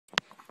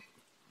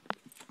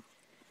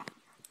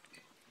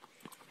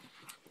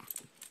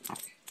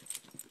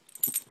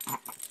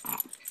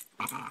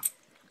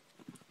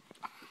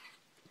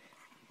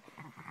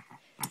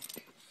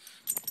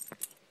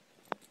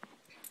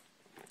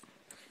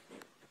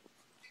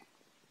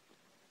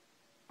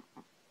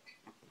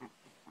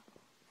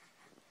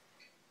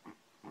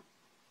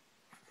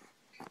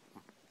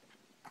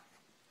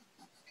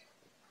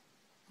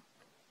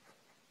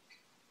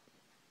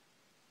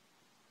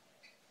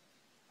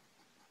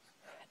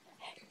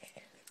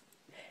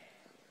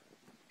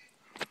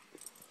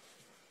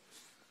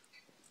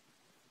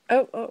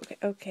Oh, okay,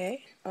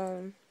 okay.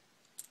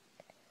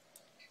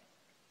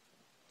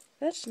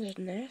 That's just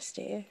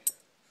nasty.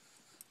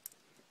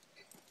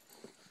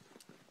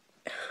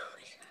 Oh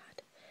my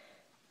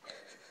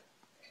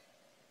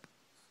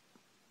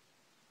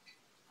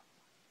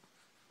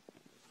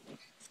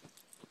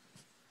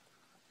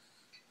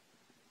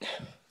god.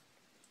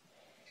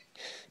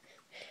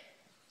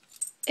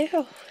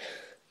 Ew.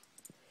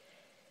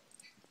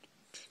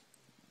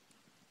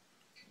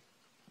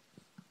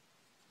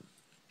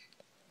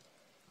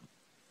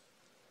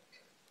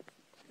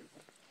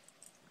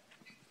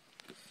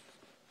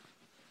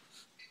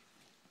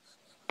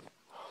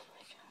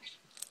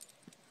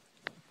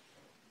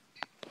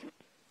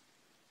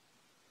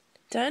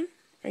 Done?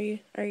 Are you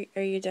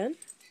done?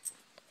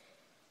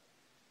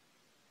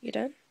 You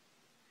done?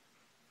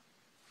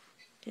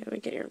 Yeah, let me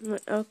get your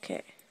remote.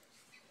 Okay.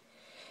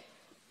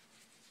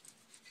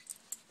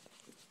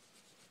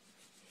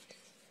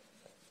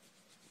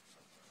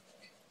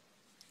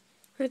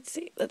 Let's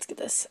see. Let's get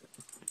this.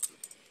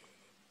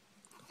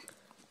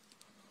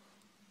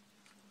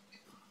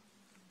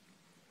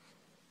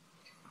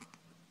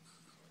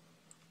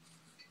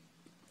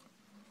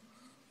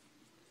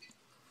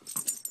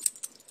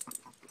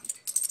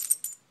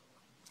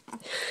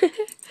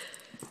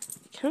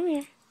 Come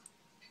here.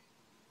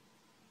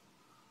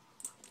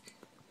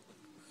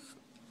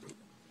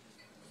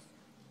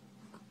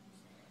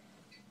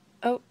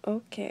 Oh,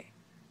 okay.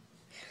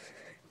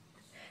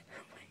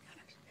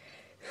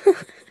 Oh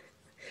my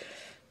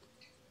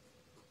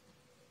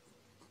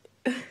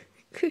gosh.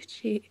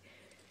 Gucci.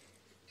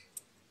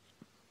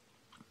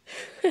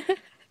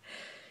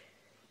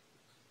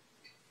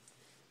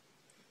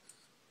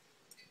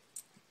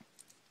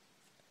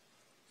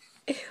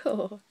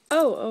 Ew.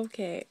 Oh,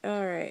 okay.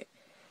 Alright.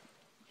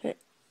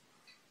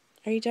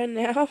 Are you done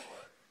now?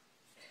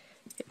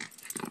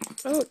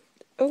 Oh,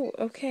 oh,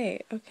 okay,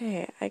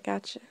 okay. I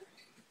gotcha.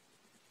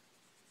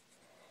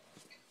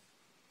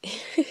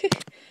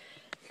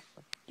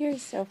 You're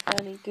so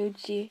funny,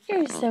 Gucci.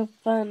 You're so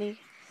funny.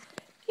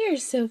 You're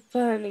so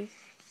funny.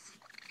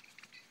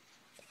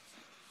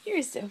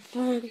 You're so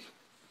funny.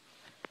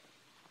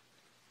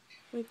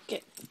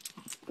 Okay.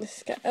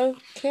 This guy.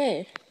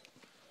 Okay.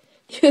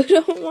 You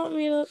don't want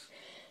me to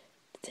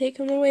take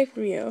him away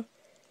from you.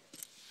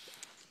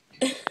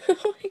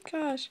 Oh my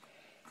gosh.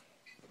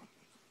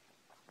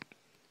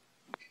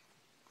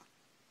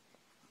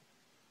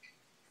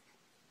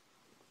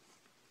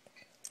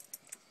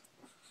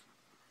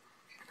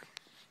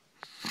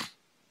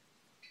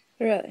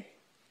 Really?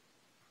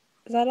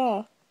 Is that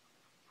all?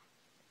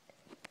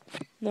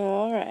 No,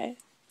 alright.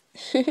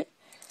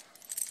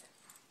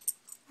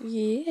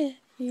 Yeah,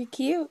 you're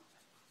cute.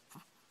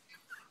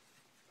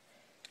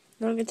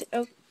 No, I'm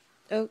gonna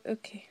oh,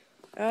 okay.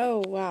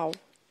 Oh, wow.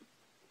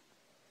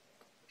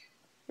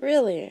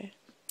 Really?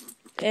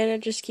 And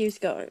it just keeps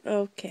going.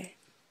 Okay.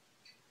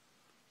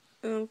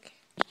 Okay.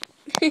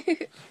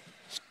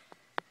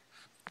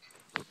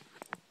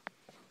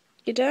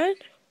 You done?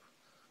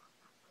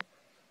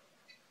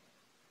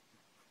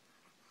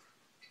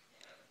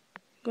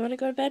 You wanna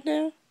go to bed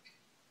now?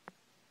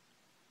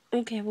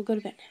 Okay, we'll go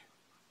to bed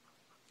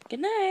now.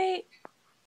 Good night.